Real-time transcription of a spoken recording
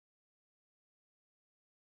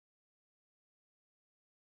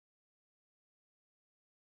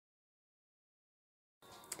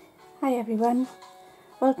Hi everyone,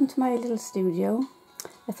 welcome to my little studio.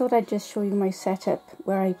 I thought I'd just show you my setup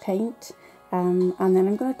where I paint and then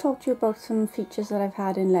I'm going to talk to you about some features that I've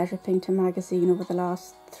had in Leisure Painter magazine over the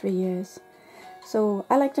last 3 years. So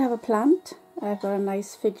I like to have a plant. I've got a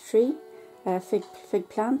nice fig tree, fig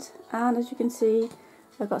plant, and as you can see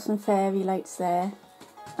I've got some fairy lights there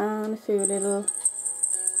and a few little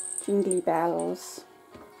jingly bells.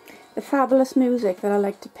 The fabulous music that I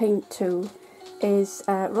like to paint to is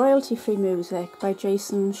royalty-free music by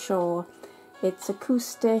Jason Shaw. It's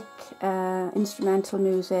acoustic, instrumental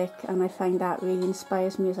music, and I find that really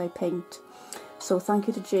inspires me as I paint. So thank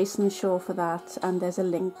you to Jason Shaw for that, and there's a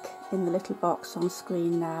link in the little box on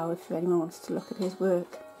screen now if anyone wants to look at his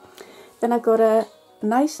work. Then I've got a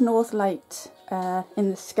nice north light in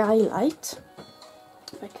the skylight,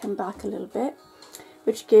 if I come back a little bit,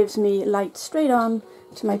 which gives me light straight on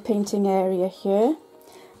to my painting area here.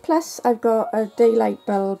 Plus I've got a daylight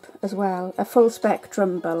bulb as well, a full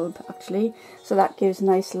spectrum bulb actually, so that gives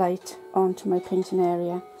nice light onto my painting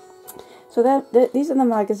area. So these are the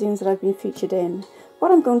magazines that I've been featured in. What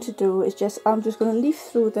I'm going to do is I'm just going to leaf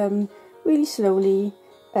through them really slowly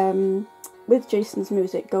with Jason's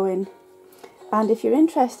music going. And if you're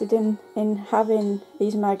interested in having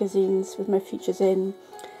these magazines with my features in,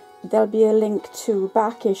 there'll be a link to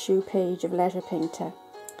back issue page of Leisure Painter.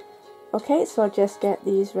 Okay, so I'll just get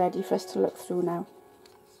these ready for us to look through now.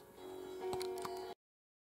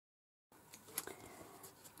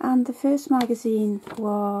 And the first magazine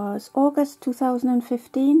was August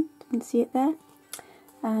 2015, you can see it there.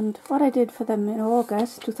 And what I did for them in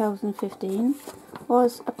August 2015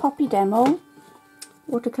 was a poppy demo,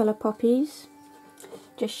 watercolor poppies,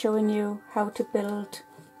 just showing you how to build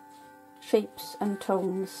shapes and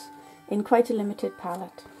tones in quite a limited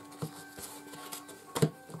palette.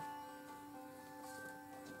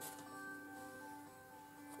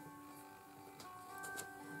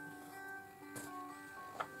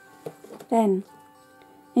 Then,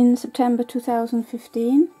 in September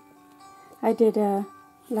 2015, I did a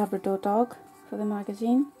Labrador dog for the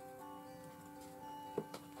magazine.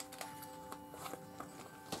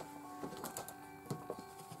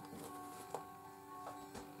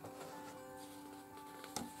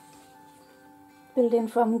 Building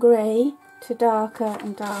from grey to darker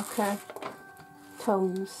and darker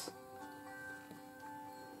tones.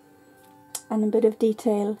 And a bit of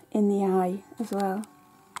detail in the eye as well.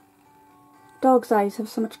 Dogs' eyes have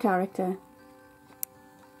so much character.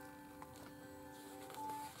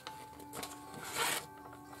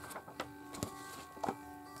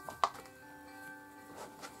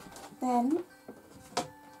 Then, if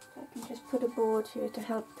I can just put a board here to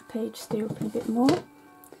help the page stay open a bit more.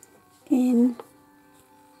 In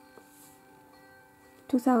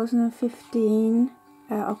 2015,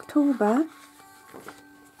 October,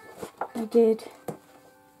 I did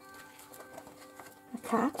a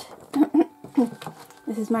cat.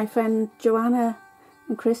 This is my friend Joanna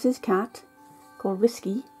and Chris's cat called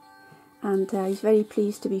Whiskey, and he's very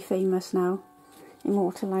pleased to be famous now,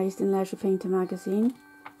 immortalised in Leisure Painter magazine.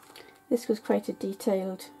 This was quite a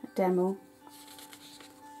detailed demo.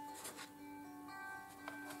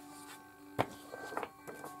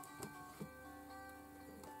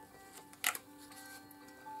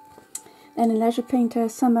 Then in Leisure Painter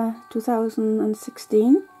Summer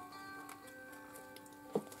 2016,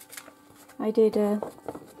 I did a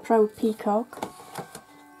proud peacock,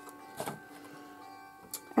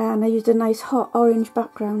 and I used a nice hot orange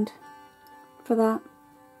background for that.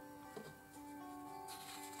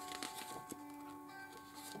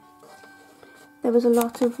 There was a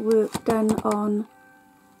lot of work done on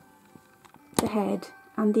the head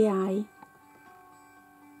and the eye.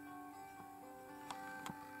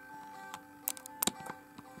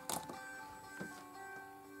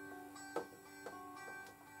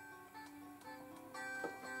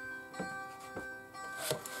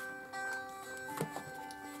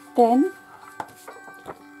 Then,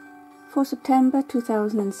 for September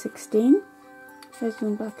 2016, if I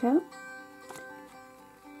zoom back out,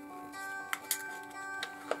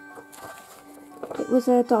 it was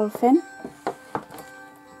a dolphin,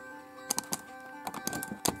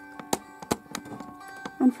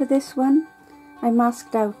 and for this one I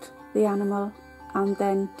masked out the animal and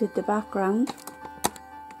then did the background.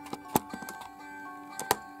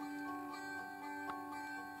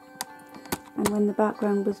 And when the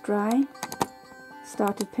background was dry,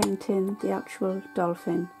 started painting the actual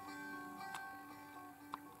dolphin.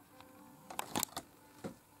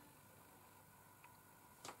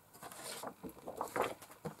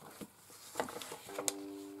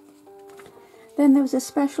 Then there was a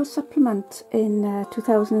special supplement in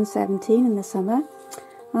 2017 in the summer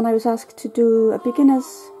and I was asked to do a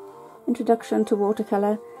beginner's introduction to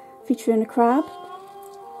watercolour featuring a crab.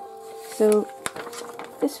 So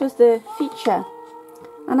this was the feature,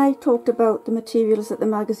 and I talked about the materials that the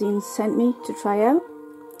magazine sent me to try out,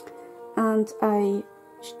 and I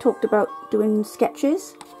talked about doing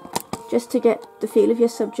sketches just to get the feel of your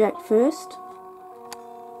subject first.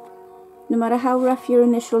 No matter how rough your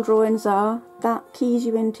initial drawings are, that keys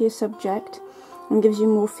you into your subject and gives you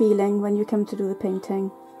more feeling when you come to do the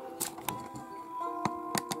painting.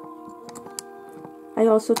 I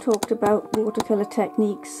also talked about watercolour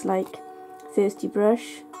techniques like thirsty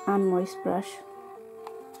brush and moist brush.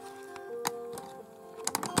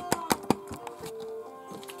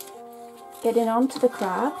 Getting on to the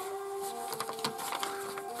crab.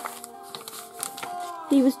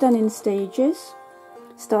 He was done in stages,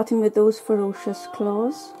 starting with those ferocious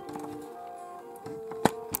claws.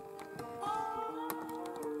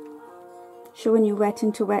 Showing you wet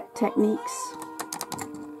into wet techniques.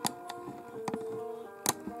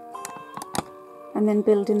 And then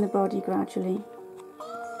building the body gradually.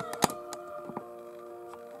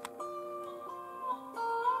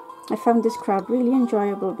 I found this crab really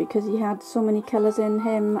enjoyable because he had so many colours in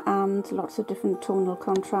him and lots of different tonal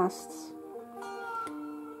contrasts.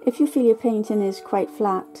 If you feel your painting is quite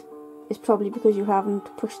flat, it's probably because you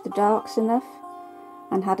haven't pushed the darks enough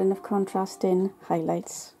and had enough contrast in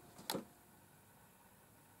highlights.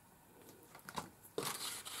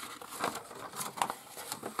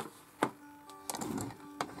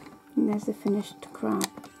 And there's the finished crab.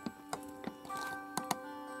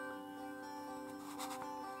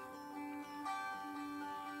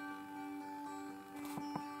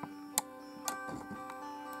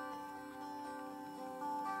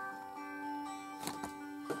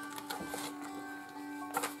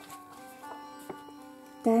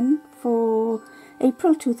 Then for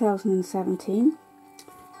April 2017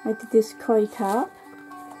 I did this koi carp.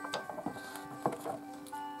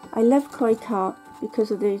 I love koi carp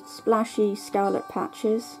because of the splashy scarlet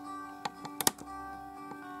patches,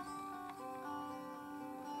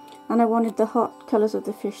 and I wanted the hot colours of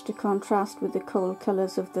the fish to contrast with the cold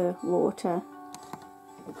colours of the water.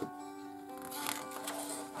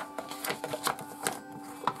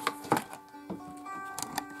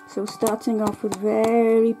 So starting off with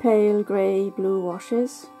very pale grey blue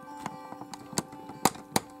washes,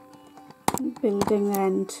 building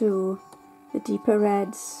then to the deeper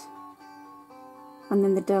reds and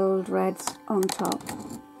then the dulled reds on top.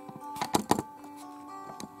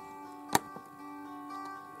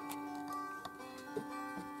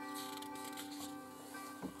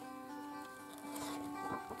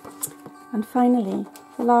 And finally,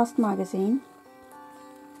 the last magazine.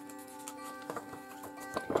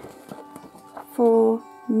 For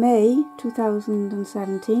May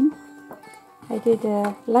 2017, I did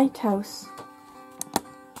a lighthouse.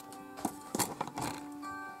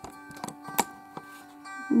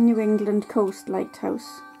 New England coast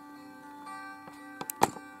lighthouse.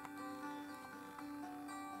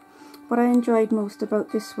 What I enjoyed most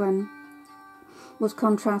about this one was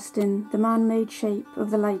contrasting the man-made shape of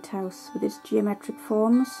the lighthouse with its geometric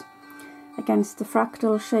forms against the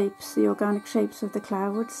fractal shapes, the organic shapes of the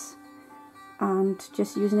clouds, and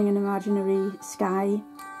just using an imaginary sky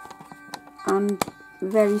and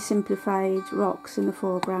very simplified rocks in the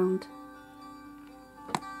foreground.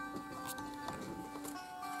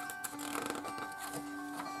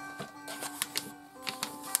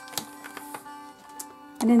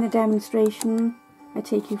 And in the demonstration I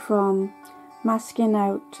take you from masking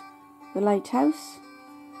out the lighthouse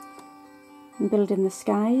and building the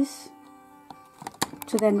skies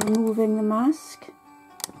to then removing the mask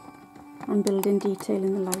and building detail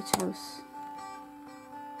in the lighthouse.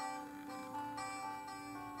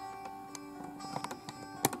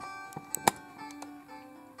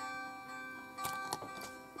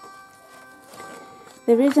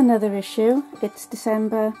 There is another issue. It's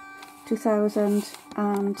December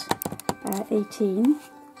 2018.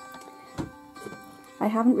 I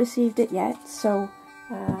haven't received it yet, so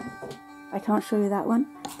I can't show you that one.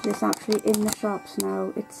 It's actually in the shops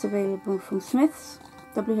now. It's available from Smith's,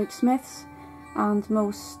 WH Smith's, and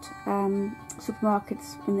most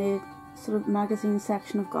supermarkets in the sort of magazine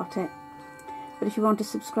section have got it. But if you want to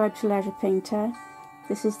subscribe to Leisure Painter,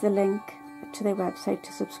 this is the link to their website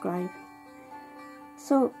to subscribe.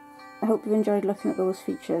 So I hope you've enjoyed looking at those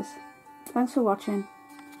features. Thanks for watching.